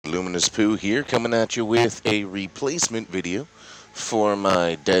Elumanis Poo here, coming at you with a replacement video for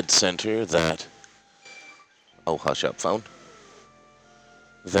my dead center that... Oh, hush up, phone.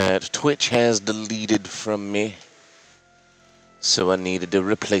 That Twitch has deleted from me. So I needed a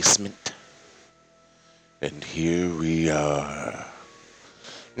replacement. And here we are.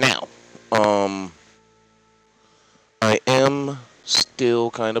 Now, I am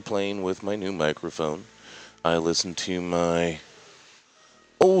still kind of playing with my new microphone. I listened to my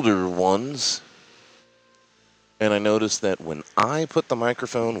older ones, and I noticed that when I put the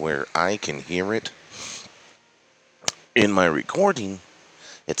microphone where I can hear it in my recording,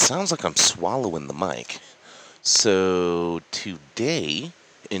 it sounds like I'm swallowing the mic. So today,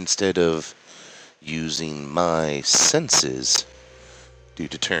 instead of using my senses to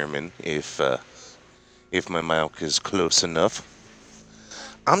determine if my mouth is close enough,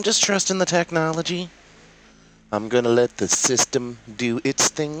 I'm just trusting the technology. I'm gonna let the system do its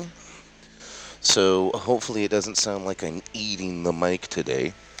thing. So hopefully it doesn't sound like I'm eating the mic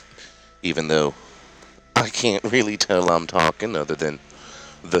today, even though I can't really tell I'm talking other than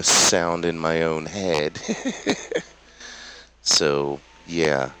the sound in my own head. So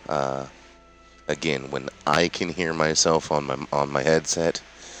yeah, again, when I can hear myself on my headset,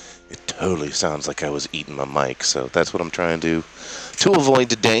 it totally sounds like I was eating my mic. So that's what I'm trying to avoid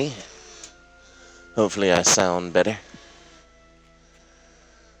today. Hopefully I sound better.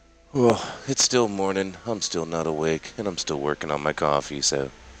 Well, it's still morning, I'm still not awake, and I'm still working on my coffee, so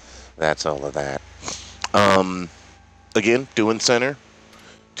that's all of that. Again, doing center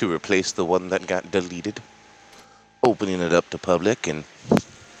to replace the one that got deleted. Opening it up to public, and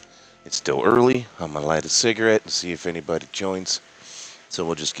it's still early. I'm gonna light a cigarette and see if anybody joins, so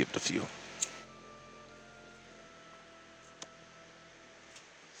we'll just give it a few.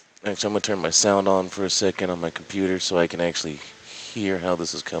 Actually, I'm going to turn my sound on for a second on my computer so I can actually hear how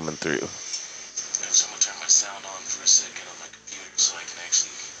this is coming through. Actually, I'm going to turn my sound on for a second on my computer so I can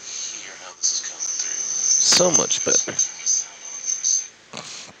actually hear how this is coming through. So much better.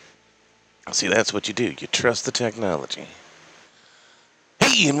 See, that's what you do. You trust the technology.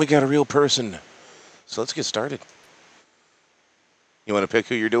 Hey, and we got a real person. So let's get started. You want to pick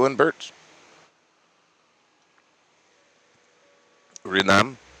who you're doing, Bert?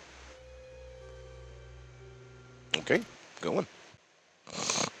 Renam? Okay, going.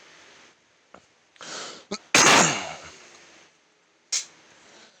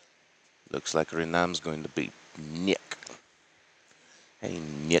 Looks like Renam's going to be Nick. Hey,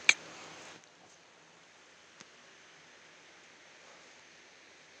 Nick.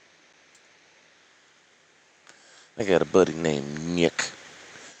 I got a buddy named Nick,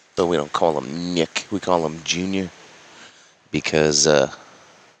 but we don't call him Nick. We call him Junior because, well,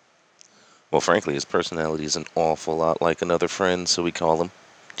 frankly, his personality is an awful lot like another friend, so we call him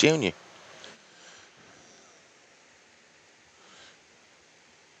Junior.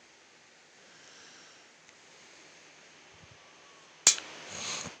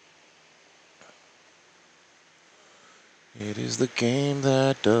 It is the game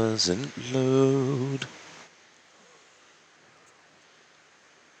that doesn't load.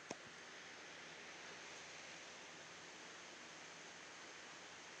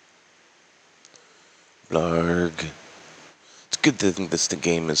 Blarg. It's good to think the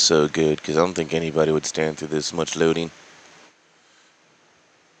game is so good, because I don't think anybody would stand through this much loading.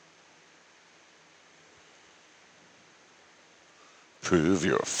 Prove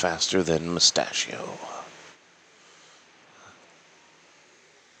you're faster than Mustachio.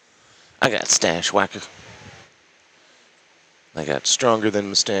 I got Stash Whacker. I got Stronger than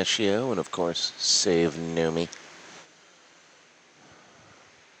Mustachio, and of course, Save Nomi.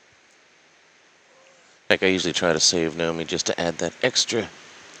 Like I usually try to save Nomi just to add that extra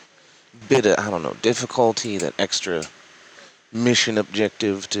bit of, I don't know, difficulty, that extra mission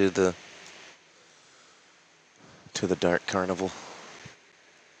objective to the Dark Carnival.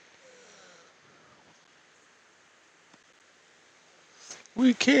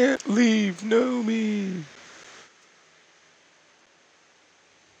 We can't leave Nomi.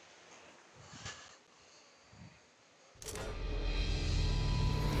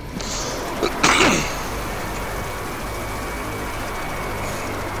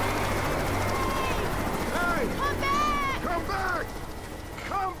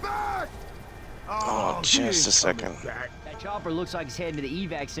 Just a second. That chopper looks like it's heading to the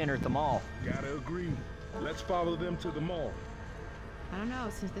evac center at the mall. Gotta agree. Let's follow them to the mall. I don't know,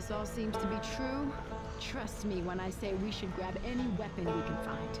 since this all seems to be true, trust me when I say we should grab any weapon we can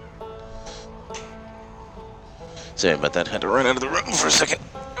find. Sorry about that, had to run out of the room for a second.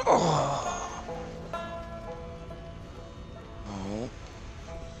 Oh.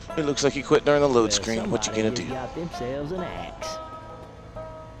 It looks like he quit during the load Well, screen. What you gonna somebody do? has got themselves an axe.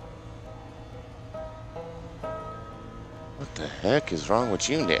 What the heck is wrong with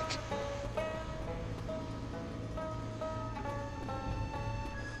you, Nick?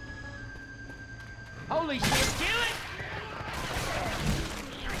 Holy shit, kill it!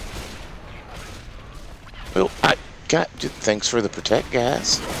 Well, I got. Thanks for the protect,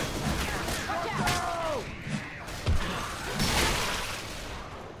 guys.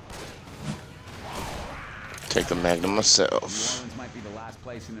 Take the Magnum New myself. Orleans might be the last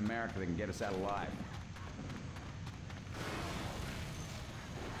place in America that can get us out alive.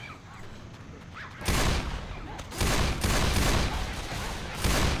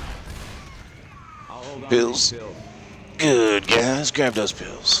 I'll hold on to Pills. these pills. Good, guys. Grab those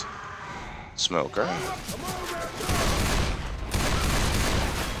pills. Smoker.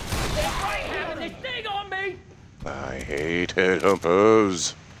 Having this thing on me! I hate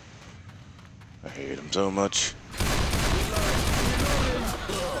headhunters. I hate them so much.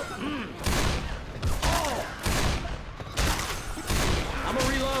 I'm gonna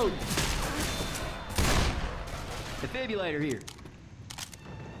reload. Defibrillator here.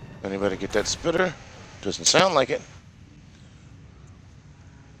 Anybody get that spitter? Doesn't sound like it.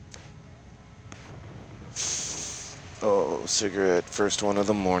 Oh, cigarette. First one of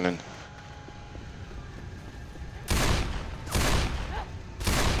the morning.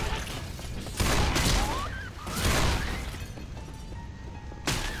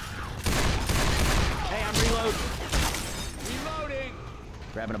 Hey, I'm reloading. Reloading.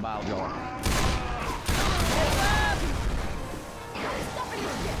 Grabbing a bile jar.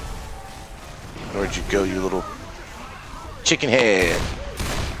 Where'd you go, you little chicken head?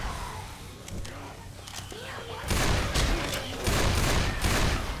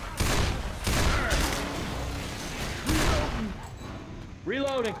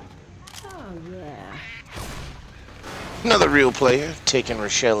 Reloading. Oh, yeah. Another real player taking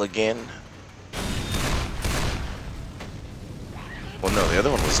Rochelle again. Well, no, the other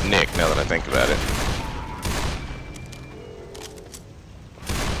one was Nick, now that I think about it.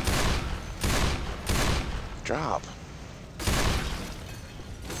 Drop.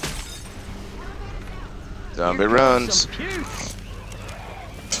 Zombie runs. Some puke.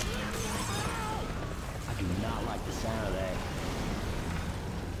 I do not like the sound of that.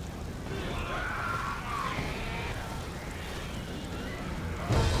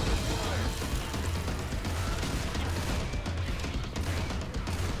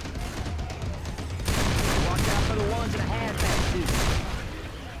 Watch out for the ones in a hazmat suit.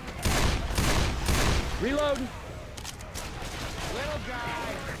 Reloading. Little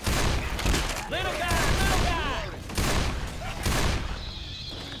guy. Little guy. Little guy.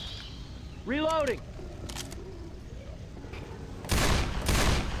 Reloading.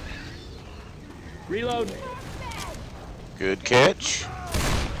 Reloading. Good catch.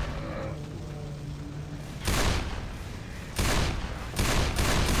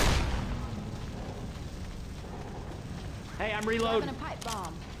 Hey, I'm Grabbing reloading. a pipe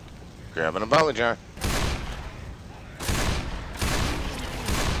bomb. Grabbing a bottle jar.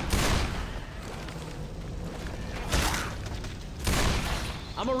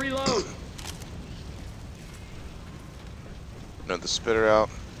 I'm gonna reload. Another spitter out.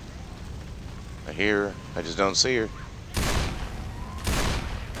 I hear her. I just don't see her.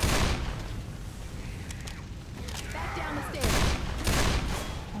 Back down the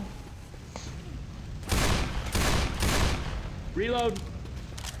stairs. Reload.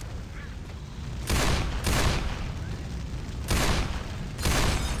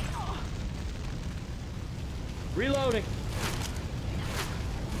 Reloading.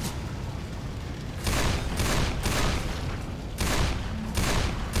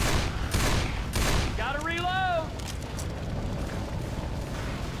 Gotta reload.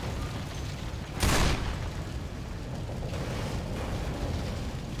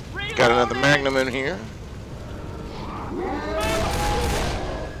 Got another Magnum in here.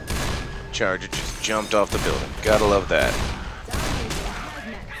 Charger just jumped off the building. Gotta love that. Zombies in a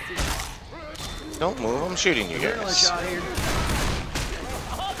hazmat suit. Don't move, I'm shooting you Adrenaline guys. shot here.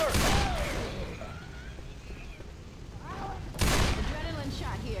 Adrenaline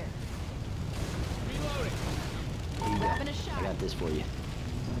shot here. Grabbing a I shot. got this for you.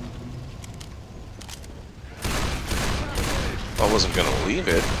 I wasn't gonna leave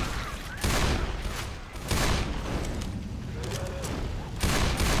it.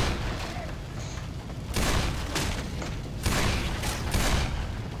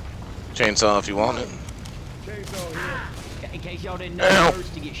 Chainsaw if you want it. Chainsaw here. In case y'all didn't know, Ow. it hurts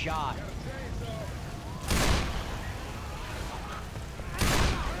to get shot.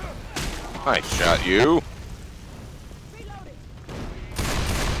 I shot you.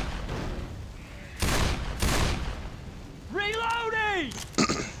 Reloading!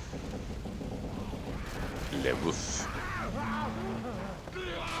 Le woof.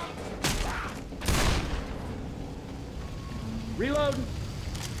 Reloading!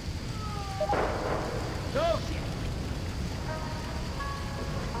 Go!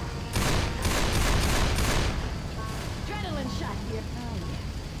 Adrenaline shot here.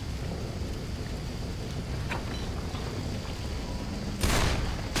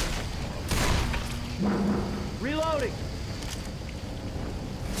 Oh, Reloading!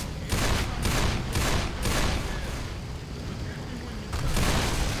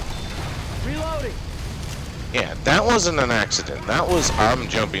 Reloading! Yeah, that wasn't an accident. That was I'm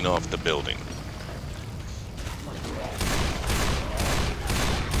jumping off the building.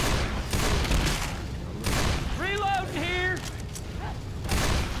 Reloading here!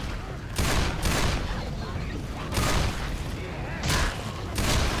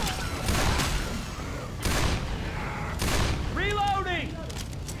 Reloading!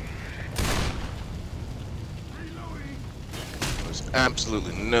 There's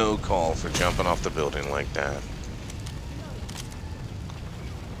absolutely no call for jumping off the building like that.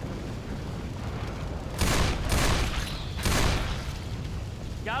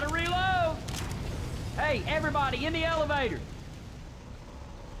 Gotta reload! Hey, everybody, in the elevator!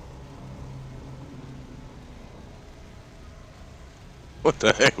 What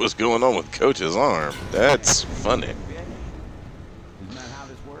the heck was going on with Coach's arm? That's funny. Isn't that how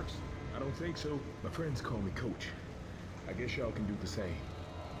this works? I don't think so. My friends call me Coach. I guess y'all can do the same.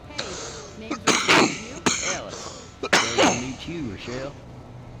 hey, name's you? Ellis. Glad to meet you, Rochelle.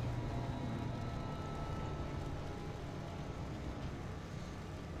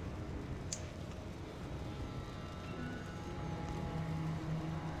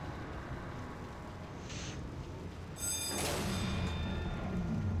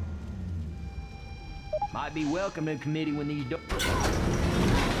 Might be welcome to the committee when these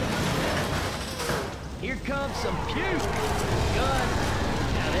Here comes some puke! Gun!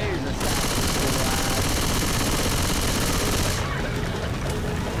 Now there's a sight.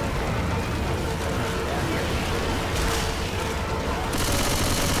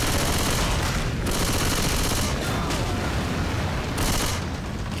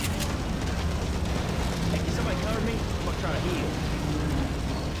 Hey, can somebody cover me? I'm trying to heal.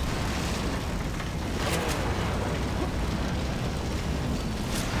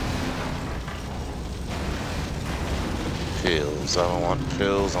 Pills. I don't want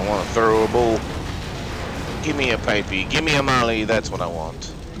pills. I want a throwable. Give me a pipey. Give me a molly. That's what I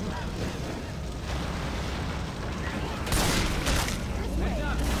want.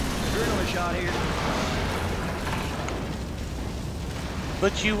 Adrenaline shot here.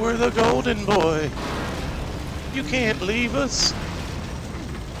 But you were the golden boy. You can't leave us.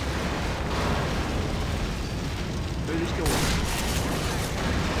 Through this door.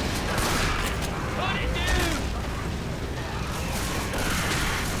 What it do?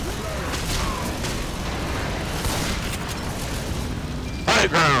 High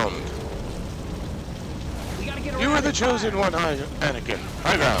ground. We gotta get around. You were the and chosen fire. one, Anakin.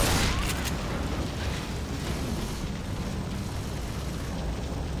 High ground.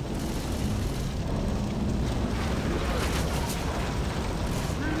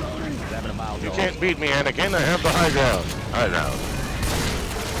 Grabbing a bile You dog. can't beat me, Anakin. I have the high ground. High ground.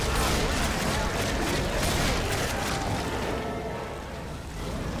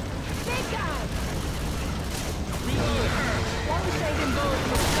 Big guy! Why we saving bullets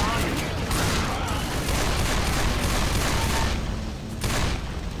for the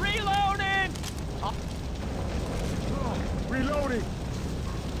Reloading! Reloading!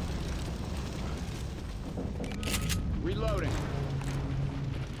 Reloading.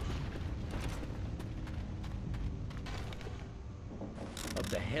 What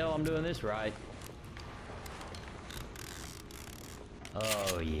the hell? I'm doing this right.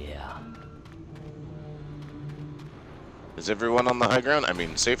 Oh, yeah. Is everyone on the high ground? I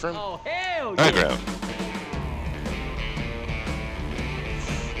mean, safe room? Oh, hell High yeah! ground.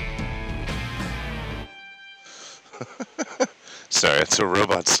 Sorry, it's a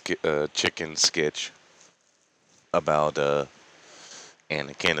robot chicken sketch about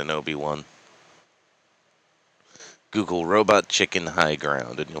Anakin and Obi-Wan. Google robot chicken high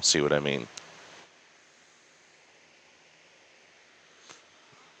ground and you'll see what I mean.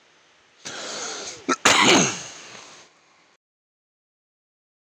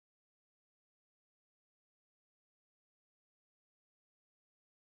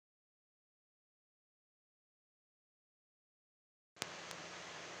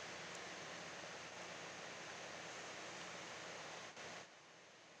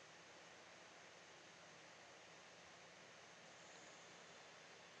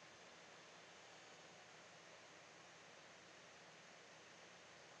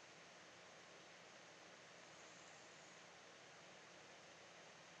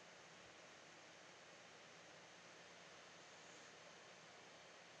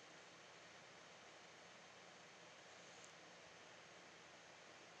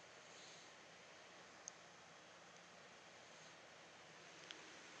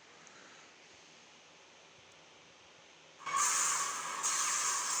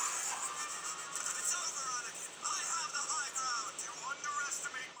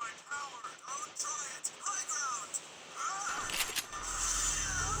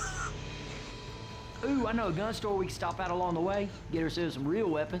 Ooh, I know a gun store we can stop at along the way. Get ourselves some real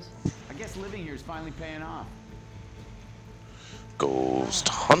weapons. I guess living here is finally paying off. Ghost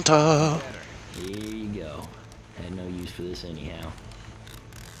Hunter. Here you go. Had no use for this anyhow.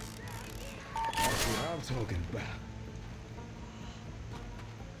 That's what I'm talking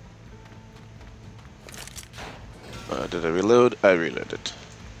about. Did I reload? I reloaded.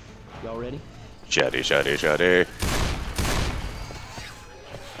 Y'all ready? Shotty, shotty, shotty.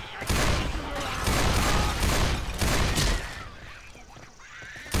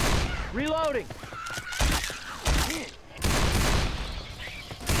 Reloading!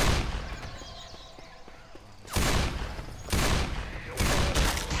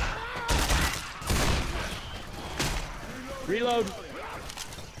 Reload!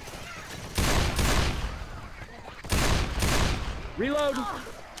 Reload!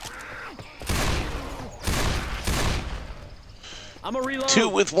 I'm a reload. 2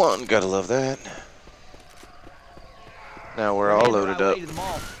 with 1, gotta love that. Now we're all loaded up.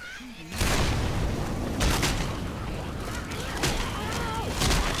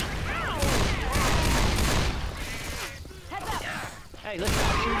 Hey, let's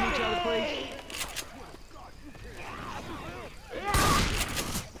stop shooting each other, please.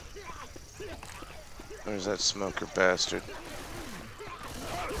 Where's that smoker bastard?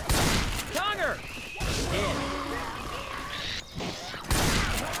 Conger! Dead.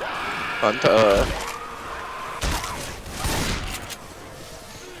 Hunter.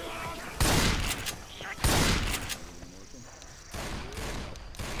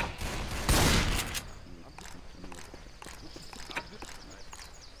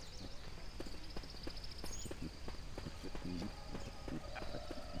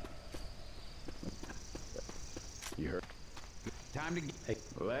 You heard? Time to get... Hey,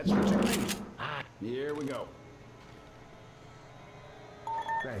 well, that's what you mean. Here we go.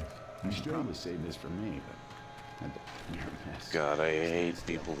 Hey, you should probably save this for me, but... You're a mess. God, I hate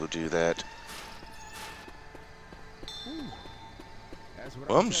people who do that.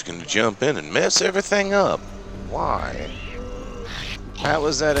 Well, I'm just gonna jump in and mess everything up. Why? How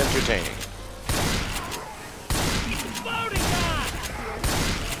was that entertaining?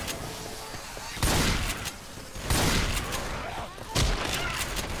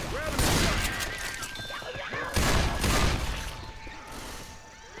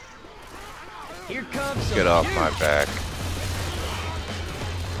 Here comes some Get off my back.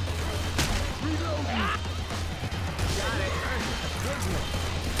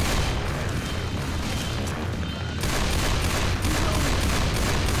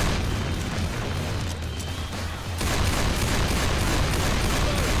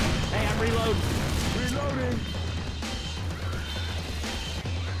 Hey, I'm reloading. Reloading!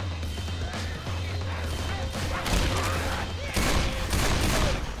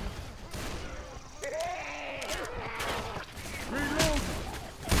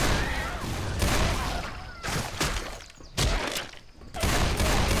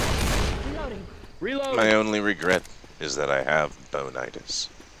 Reload. My only regret is that I have bonitis.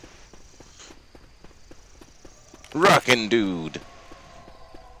 Rockin' dude.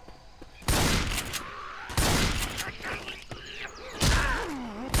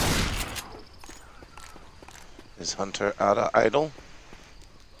 Is Hunter out of idle?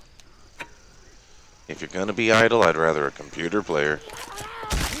 If you're gonna be idle, I'd rather a computer player.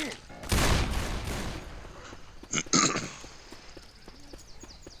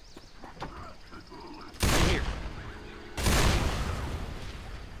 Here.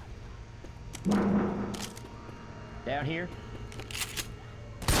 Down here.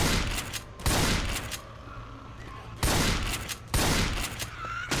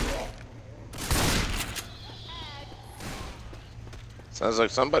 Sounds like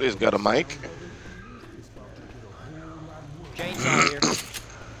somebody's got a mic. Chainsaw here.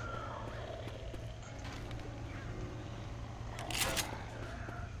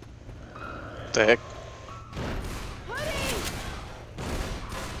 What the heck?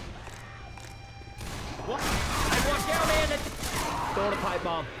 What? I walked down there and throwing a pipe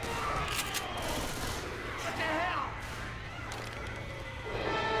bomb. What the hell?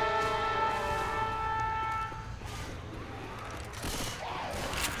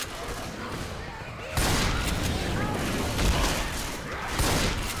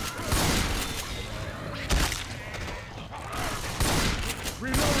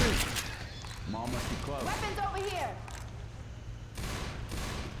 Reloading! Mom must be close. Weapons over here.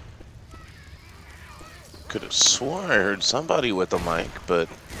 Could have swore I heard somebody with a mic, but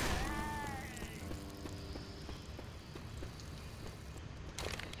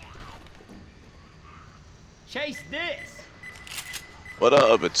Chase this. what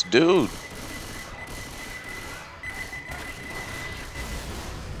up? It's dude.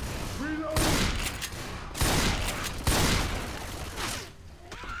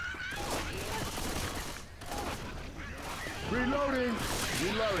 Reloading!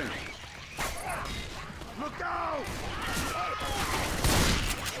 Reloading! Look out!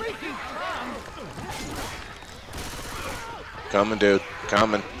 Freaking come! Coming, dude.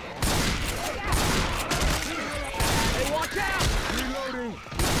 Coming. Hey, watch out! Reloading!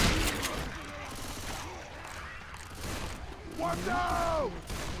 Watch out!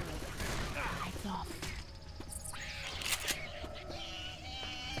 Lights off.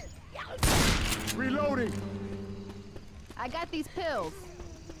 Reloading! I got these pills.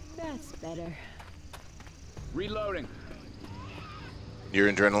 That's better. Reloading.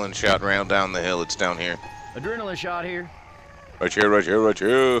 Your adrenaline shot round down the hill. It's down here. Adrenaline shot here. Right here, right here, right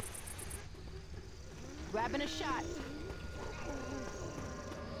here. Grabbing a shot.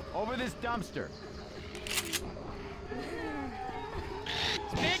 Over this dumpster.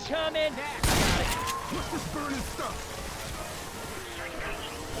 Spit coming! What's this burning stuff?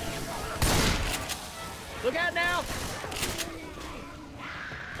 Look out now!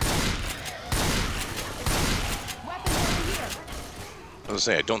 Weapons over here. I was gonna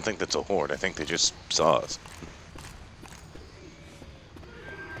say, I don't think that's a horde. I think they just saw us.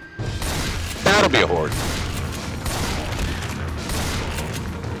 That'll be a horde.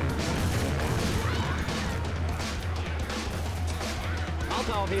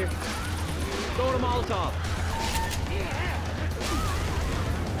 Molotov here. Throwing a Molotov.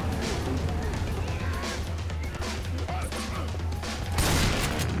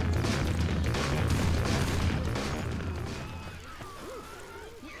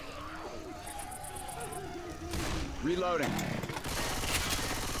 Reloading.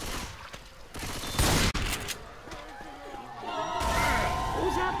 What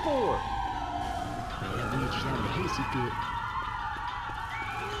was that for? Man, that weird shit out of the hissy fit.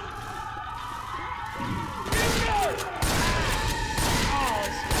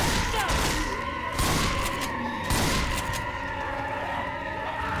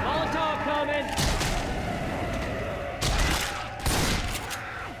 Molotov coming!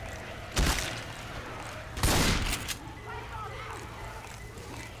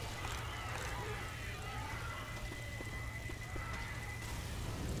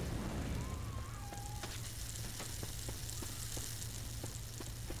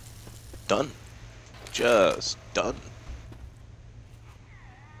 Done. Just done.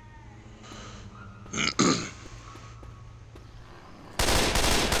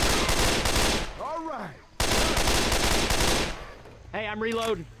 All right! Hey, I'm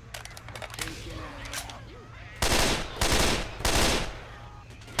reloading.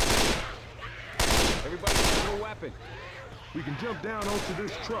 Everybody have a weapon. We can jump down onto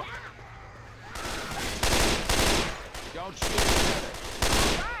this truck. Don't shoot each other.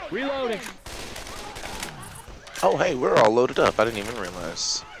 Reloading. Oh, hey, we're all loaded up. I didn't even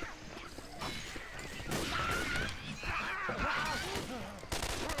realize.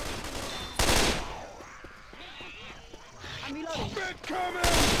 I'm reloading. Spit coming!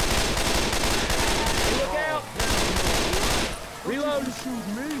 Hey, look out! Reloading. Shoot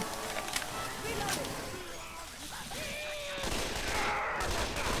me!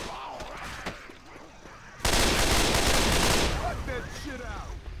 Cut that shit out!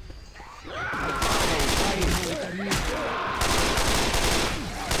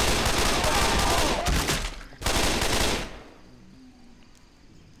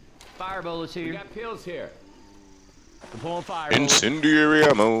 Fire bullets We here. got pills here. I'm pulling fire bullets. Incendiary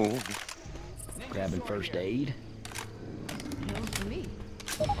ammo. Grabbing first aid. Pills for me.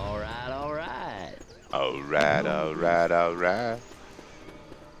 All right, all right. Alright, alright, alright.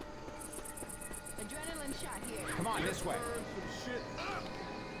 Adrenaline shot here. Come on, this way.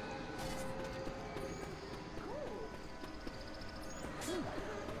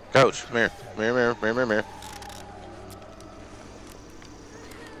 Coach, come here. Come here, come here, come here, come here.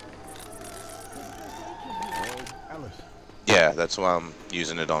 Alice. Yeah, that's why I'm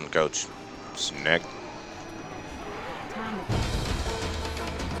using it on Coach. Snack. Time to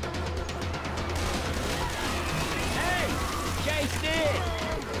Hey! Chased it!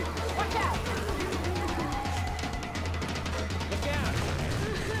 watch out. Look out!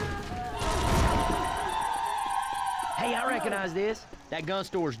 Hey, I recognize this. That gun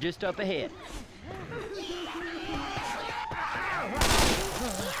store's just up ahead.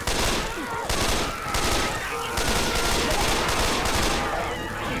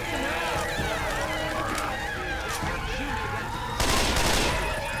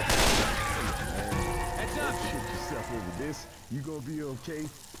 Heads up. Shoot yourself over this. You gonna be okay?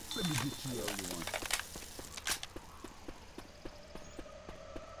 Let me get you over one.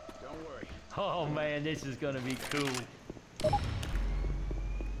 Don't worry. Oh man, this is gonna be cool.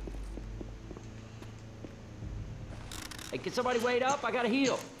 Hey, can somebody wait up? I gotta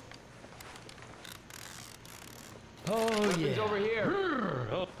heal. Oh, Weapons yeah. over here.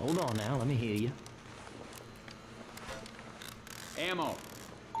 Hold on now, let me heal you. Ammo.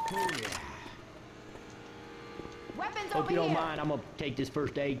 Weapons Hope over you don't here. mind, I'm gonna take this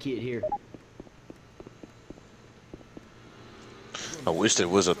first aid kit here. I wish there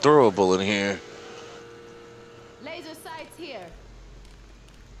was a throwable in here. Laser sights here.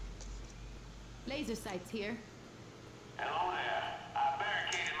 Laser sights here. Hello there. I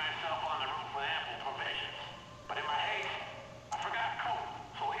barricaded myself on the roof with ample provisions. But in my haste, I forgot coal.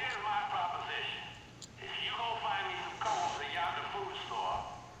 So here's my proposition. If you go find me some coal at yonder food store,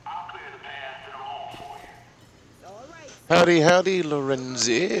 I'll clear the path to the mall for you. All right. Howdy, howdy,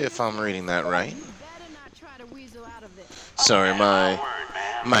 Lorenzi, if I'm reading that right. You better not try to weasel out of this. Sorry, my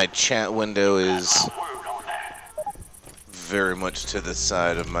Word, man. chat window is Word on that. very much to the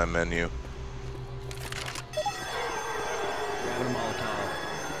side of my menu. Grabbing a Molotov.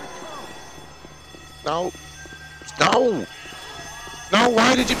 No. No! No,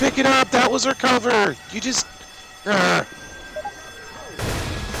 why did you pick it up? That was her cover! You just...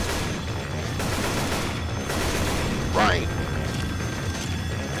 Right.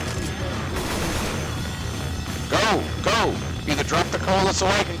 Go! Go! Either drop the cola so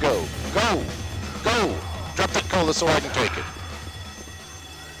I can go. Go! Go! Drop that cola so I can take it.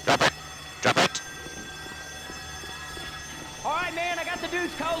 Drop it! Drop it! All right, man, I got the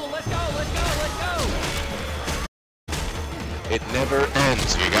dude's cola. Let's go, let's go, let's go. It never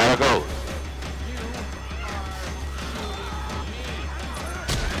ends. You gotta go.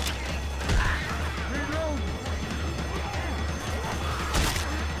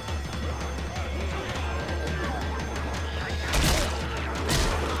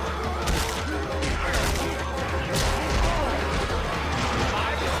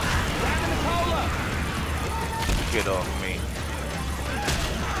 Get off me.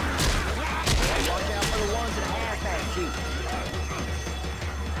 Watch out for the ones that half-ass you.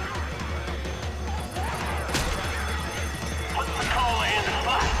 Put the cola in the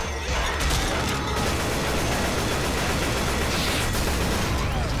spot.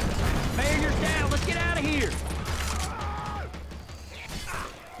 Mayor, you're down. Let's get out of here.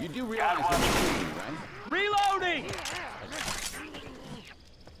 You do realize what you're doing, right? Reloading.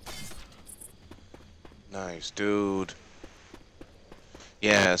 Nice, dude.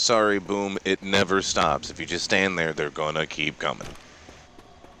 Yeah, sorry, Boom. It never stops. If you just stand there, they're gonna keep coming.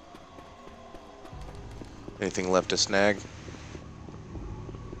 Anything left to snag?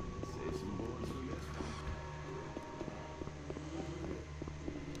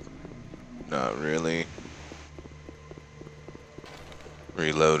 Not really.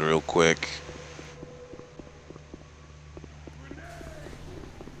 Reload real quick.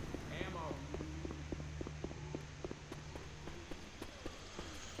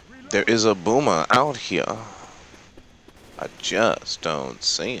 There is a boomer out here. I just don't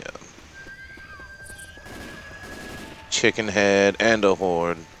see him. Chicken head and a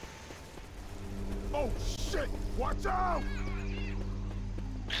horde. Oh shit! Watch out!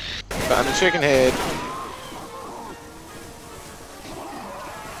 Found a chicken head.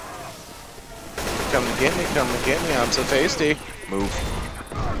 Come to get me, come to get me. I'm so tasty. Move.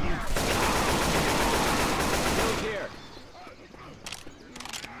 Here.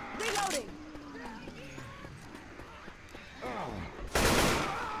 Reloading.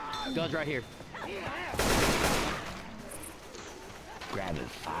 Guns right here. Grab it,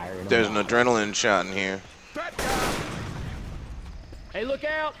 fire it. There's an adrenaline shot in here. That guy! Hey, look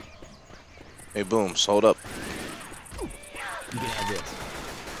out! Hey, Booms, hold up. You can have this.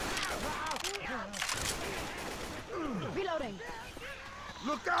 Reloading.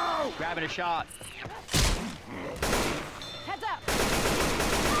 Look out! Grabbing a shot. Heads up.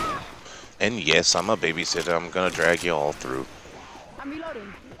 And yes, I'm a babysitter. I'm gonna drag you all through. I'm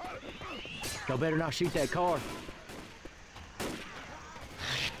reloading. Y'all better not shoot that car.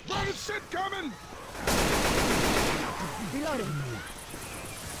 Lot of shit coming! Reloading.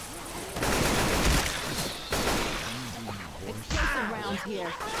 Explosive rounds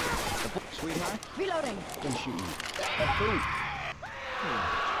here. Sweetheart, Reloading. don't shoot me.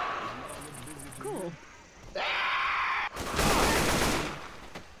 Cool.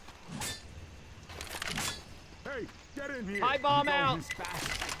 Hey, get in here! High bomb Go out. as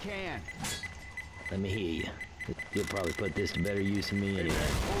fast as I can. Let me hear you. You'll probably put this to better use than me anyway.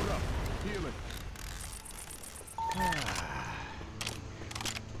 Hold up. Healing.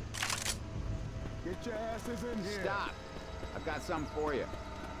 Get your asses in here. Stop. I've got something for you.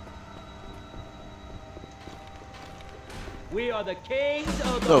 We are the kings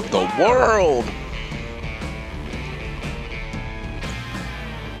of Of the world!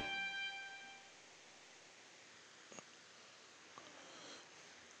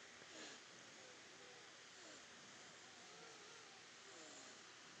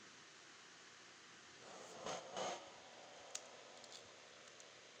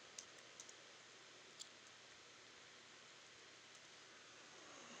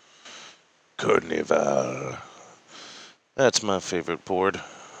 Carnival. That's my favorite board.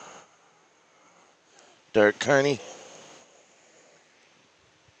 Dark Carney.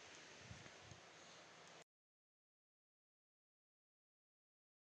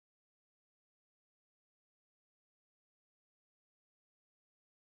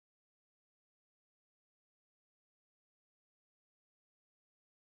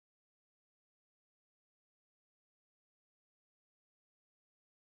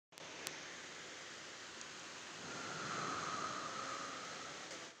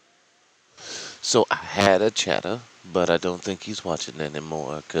 So I had a chatter, but I don't think he's watching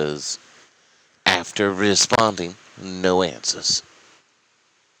anymore, because after responding, no answers.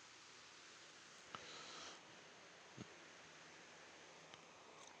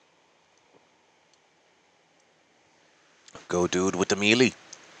 Go dude with the melee.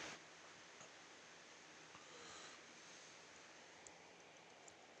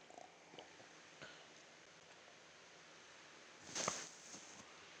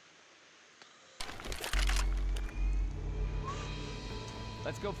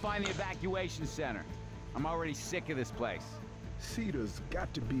 Let's go find the evacuation center. I'm already sick of this place. Cedar's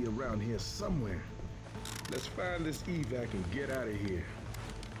got to be around here somewhere. Let's find this evac and get out of here.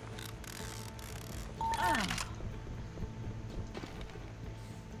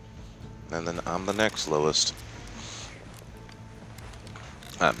 And then I'm the next lowest.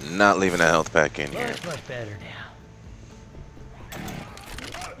 I'm not leaving a health pack in here. That's much better now.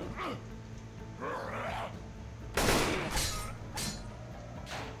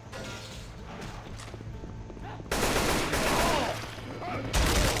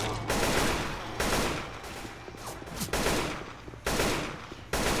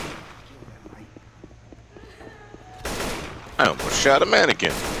 I almost shot a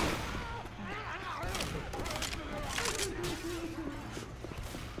mannequin.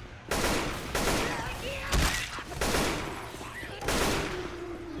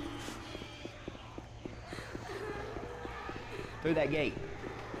 Through that gate.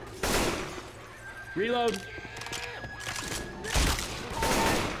 Reload.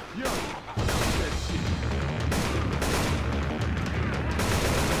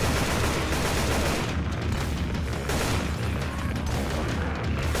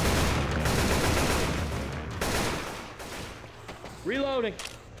 Reloading.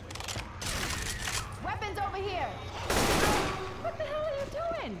 Weapons over here! What the hell are you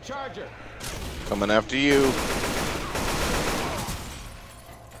doing? Charger. Coming after you.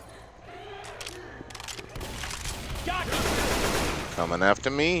 Got you. Coming after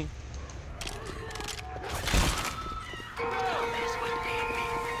me.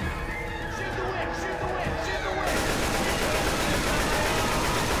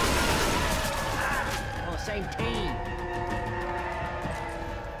 On the same team.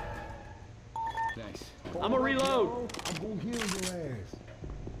 Thanks. I'm a reload. I'm gonna heal your ass.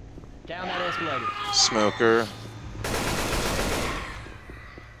 Down that escalator. Smoker.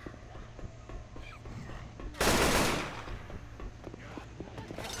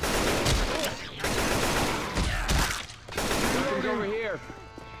 Weapons over here.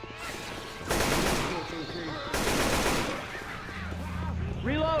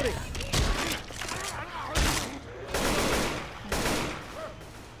 Reloading.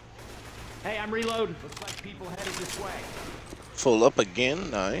 Hey, I'm reloading. Looks like people headed this way. Full up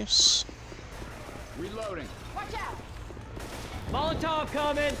again. Nice. Reloading. Watch out! Molotov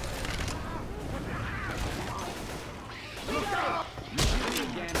coming. You shoot me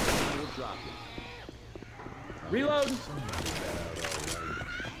again, and I will drop you. Reloading.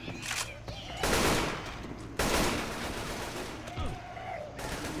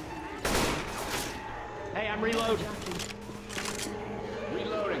 Hey, I'm reloading.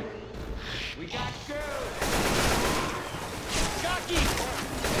 Reloading. We got goons. Jockey.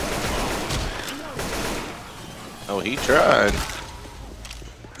 Oh, he tried.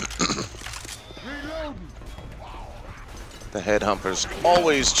 The headhunters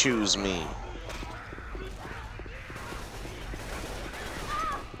always choose me.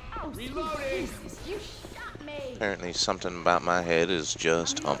 Oh, Reloading. Jesus, you shot me! Apparently something about my head is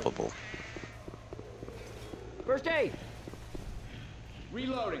just humpable. First aid.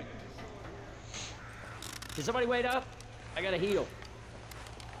 Reloading. Can somebody wait up? I gotta heal.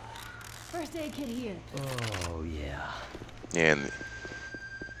 First aid kit here. Oh, yeah. Yeah, and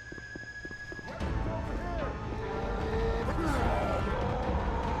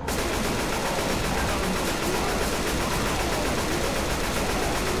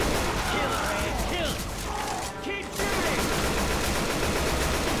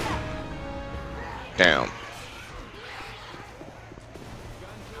down.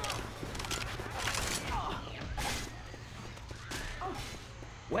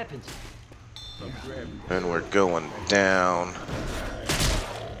 Weapons. I'm grabbing And we're going down.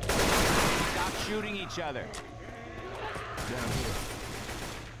 Stop shooting each other. down here.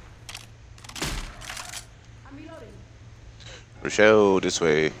 I'm reloading. Rochelle, this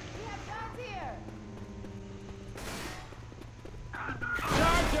way. We have guns here.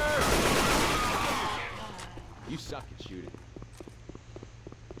 Charger! You suck at shooting.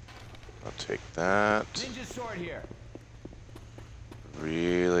 I'll take that. Ninja sword here.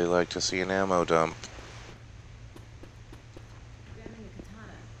 Really like to see an ammo dump. Grabbing a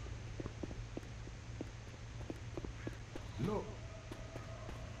katana. Look,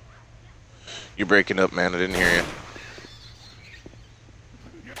 You're breaking up, man. I didn't hear you.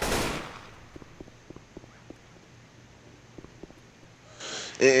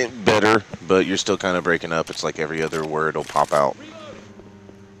 Better, but you're still kind of breaking up. It's like every other word will pop out.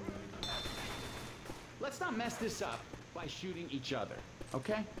 Let's not mess this up by shooting each other,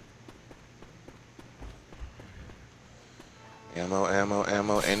 okay? Ammo, ammo,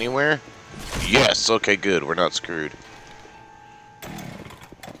 ammo, anywhere? Yes, okay, good. We're not screwed.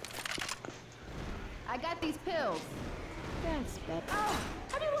 I got these pills. Thanks, Beth. Oh,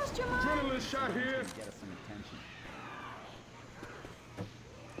 have you lost your mind? adrenaline shot here. Get us some attention.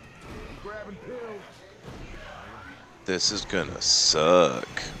 Grabbing pills. This is gonna suck.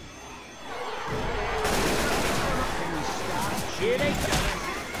 Shit ain't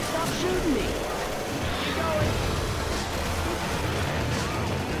Stop shooting me. Keep going.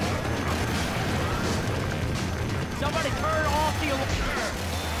 Somebody turn off the alarm.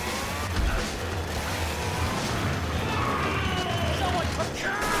 Someone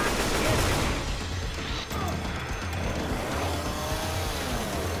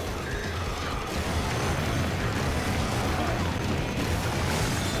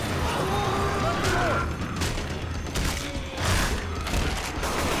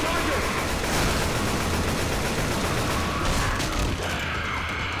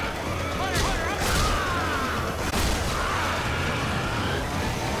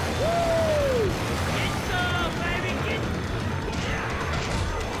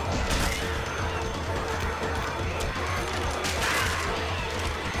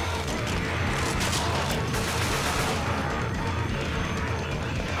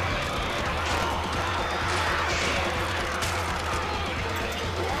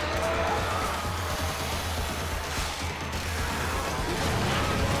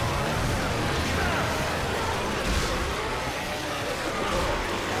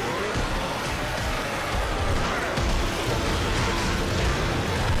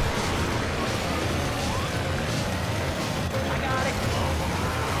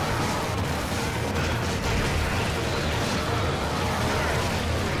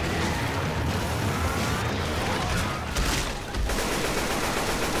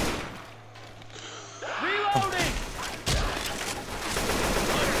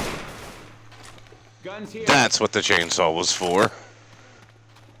Guns here. That's what the chainsaw was for.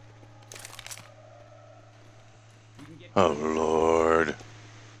 Oh, Lord.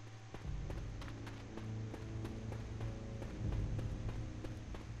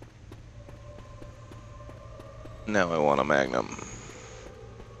 Now I want a Magnum.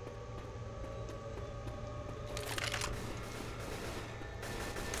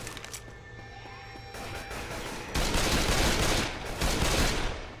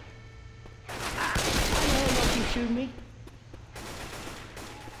 shooting me?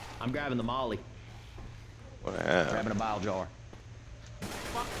 I'm grabbing the molly. Wow. Grabbing a bile jar.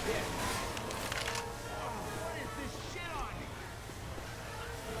 Fuck this. What is this shit on you?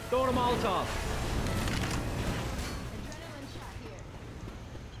 Throwing a Molotov. Adrenaline shot here.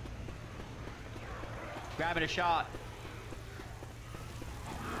 Grabbing a shot.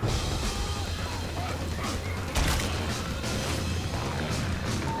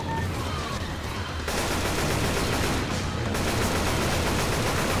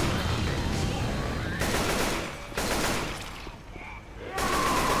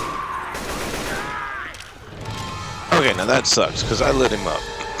 Okay, now that sucks, because I lit him up.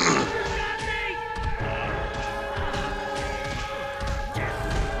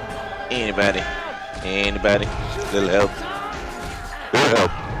 Anybody? Anybody? Little help? Little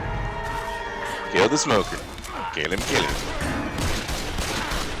help? Kill the smoker. Kill him, kill him.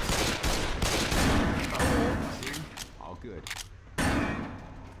 All good.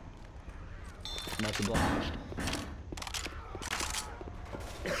 Much obliged.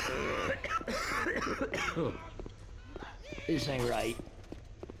 This ain't right. Sorry,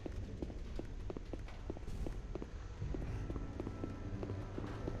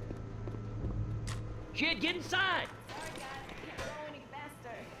 Shit, get inside! guys. Can't go any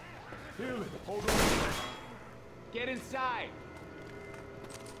faster. Heal it. Hold on. Get inside.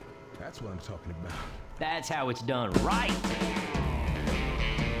 That's what I'm talking about. That's how it's done, right?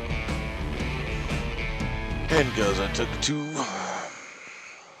 And goes, I took two.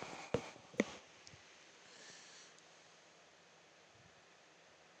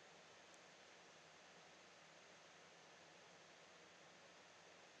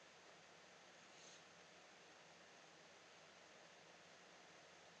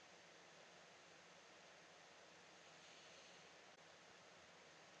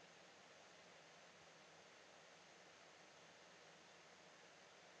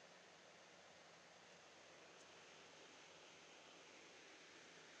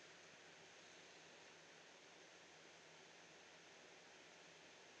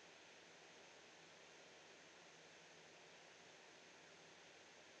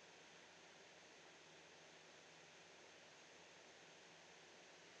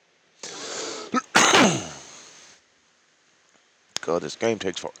 God, this game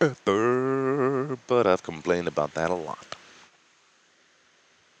takes forever, but I've complained about that a lot.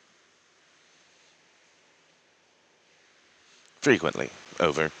 Frequently,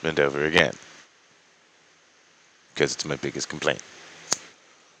 over and over again. Because it's my biggest complaint.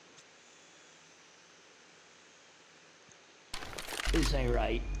 This ain't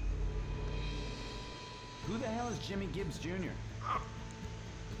right. Who the hell is Jimmy Gibbs Jr.?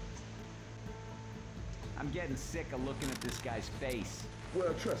 I'm getting sick of looking at this guy's face.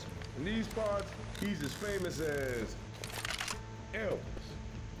 Well, trust me, in these parts, he's as famous as Elvis.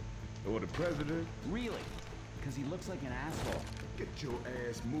 Or the president. Really? Because he looks like an asshole. Get your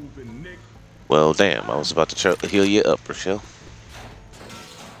ass moving, Nick. Well, damn, I was about to heal you up, Rochelle.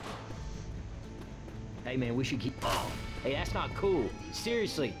 Hey, man, we should keep... Oh, hey, that's not cool.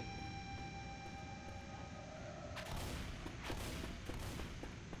 Seriously.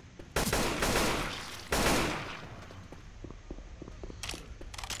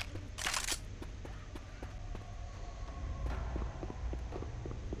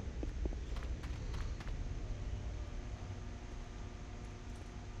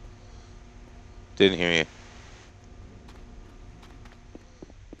 Didn't hear you.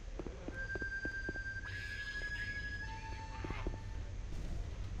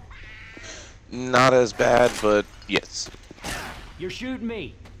 Not as bad, but yes. You're shooting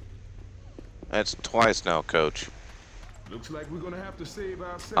me. That's twice now, Coach. Looks like we're gonna have to save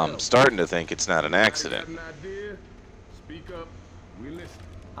ourselves. I'm starting to think it's not an accident. Got an idea? Speak up. We listen.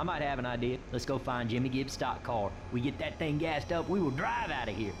 I might have an idea. Let's go find Jimmy Gibbs' stock car. We get that thing gassed up, we will drive out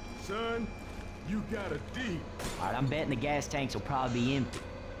of here. Son, you got a D. All right, I'm betting the gas tanks will probably be empty.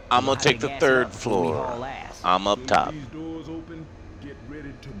 I'm gonna We'll take have to the gas third up before we floor. haul ass. I'm up top. These doors open. Get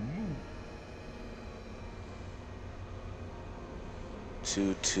ready to move.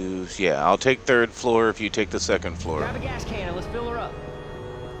 2 2. Yeah, I'll take third floor if you take the second floor. Grab a gas can and let's fill her up.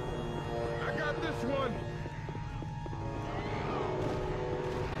 I got this one.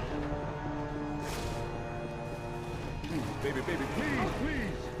 Baby, baby, please,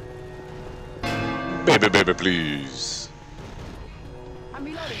 please. Baby, baby, please. I'm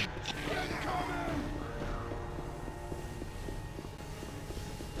reloading.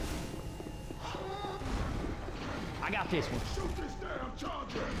 I got this one. Shoot this damn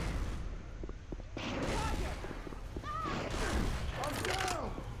charger. I'm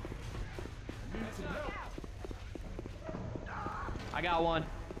down. Need some help. I got one.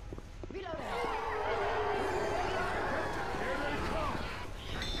 Reloading.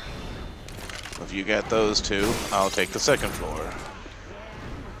 If you got those two, I'll take the second floor.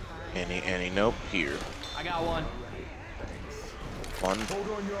 Any, nope, here. I got one. One, Hold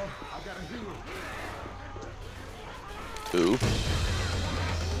on, y'all. I gotta heal. two.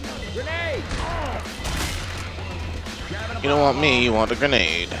 Grenade! You don't want me, you want a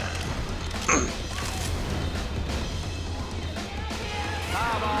grenade.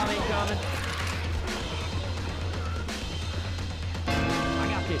 Firebomb incoming. I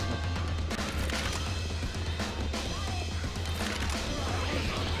got this one.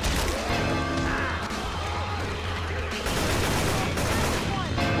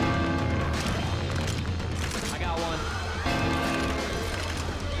 I got one.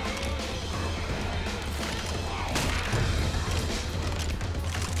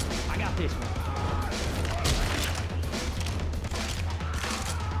 I got this one.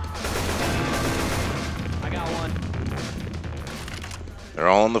 I got one. They're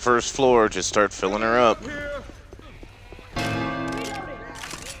all on the first floor, just start filling her up. Here.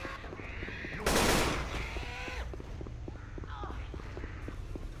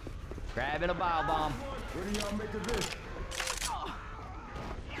 Grabbing a bile bomb. What do y'all make of this?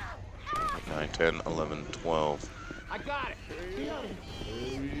 9, 10, 11, 12. I got it.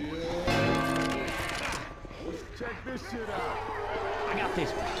 Let's check this shit out. I got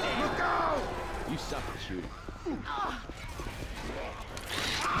this one. Look out! You suck at shooting.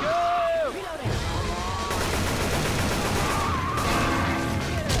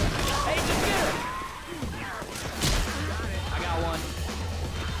 Hey, just get her. I got one.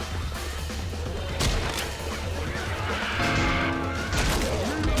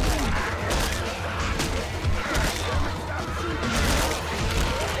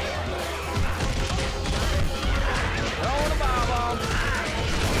 Throwing a bomb.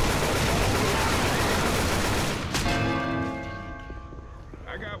 I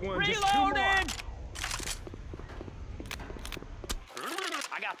got one. Just two more. Reloading!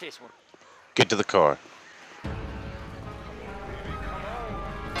 I got this one. Get to the car.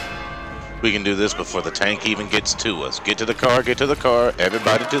 We can do this before the tank even gets to us. Get to the car, get to the car,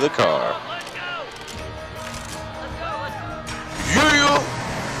 everybody to the car. Let's go! Yeah!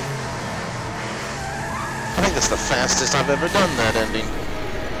 I think that's the fastest I've ever done that ending.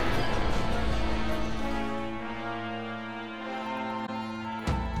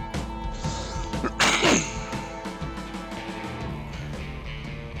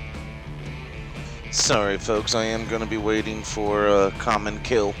 Sorry, folks, I am going to be waiting for a common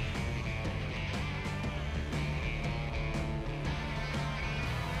kill.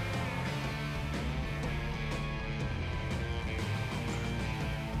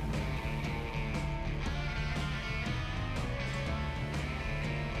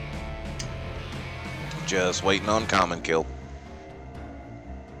 Just waiting on common kill.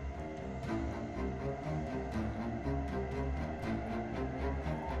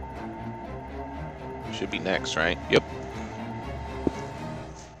 Should be next, right? Yep.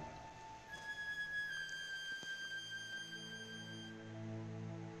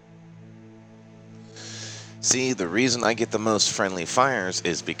 See, the reason I get the most friendly fires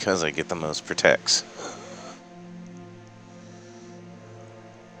is because I get the most protects.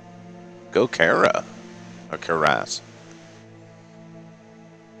 Go Kara. Or Karas.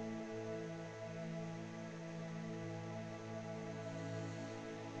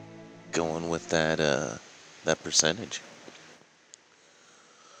 Going with that that percentage.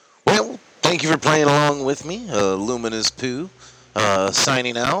 Well, thank you for playing along with me. Elumanis Poo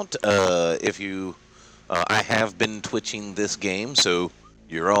signing out. If you I have been twitching this game, so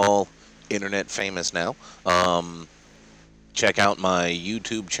you're all internet famous now. Check out my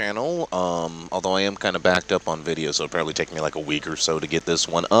YouTube channel, although I am kind of backed up on video, so it'll probably take me like a week or so to get this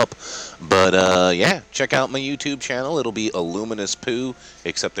one up. But yeah, check out my YouTube channel. It'll be Elumanis Poo,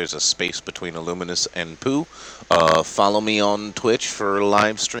 except there's a space between Elumanis and Poo. Follow me on Twitch for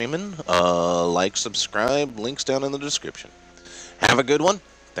live streaming. Like, subscribe, links down in the description. Have a good one.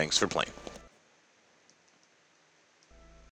 Thanks for playing.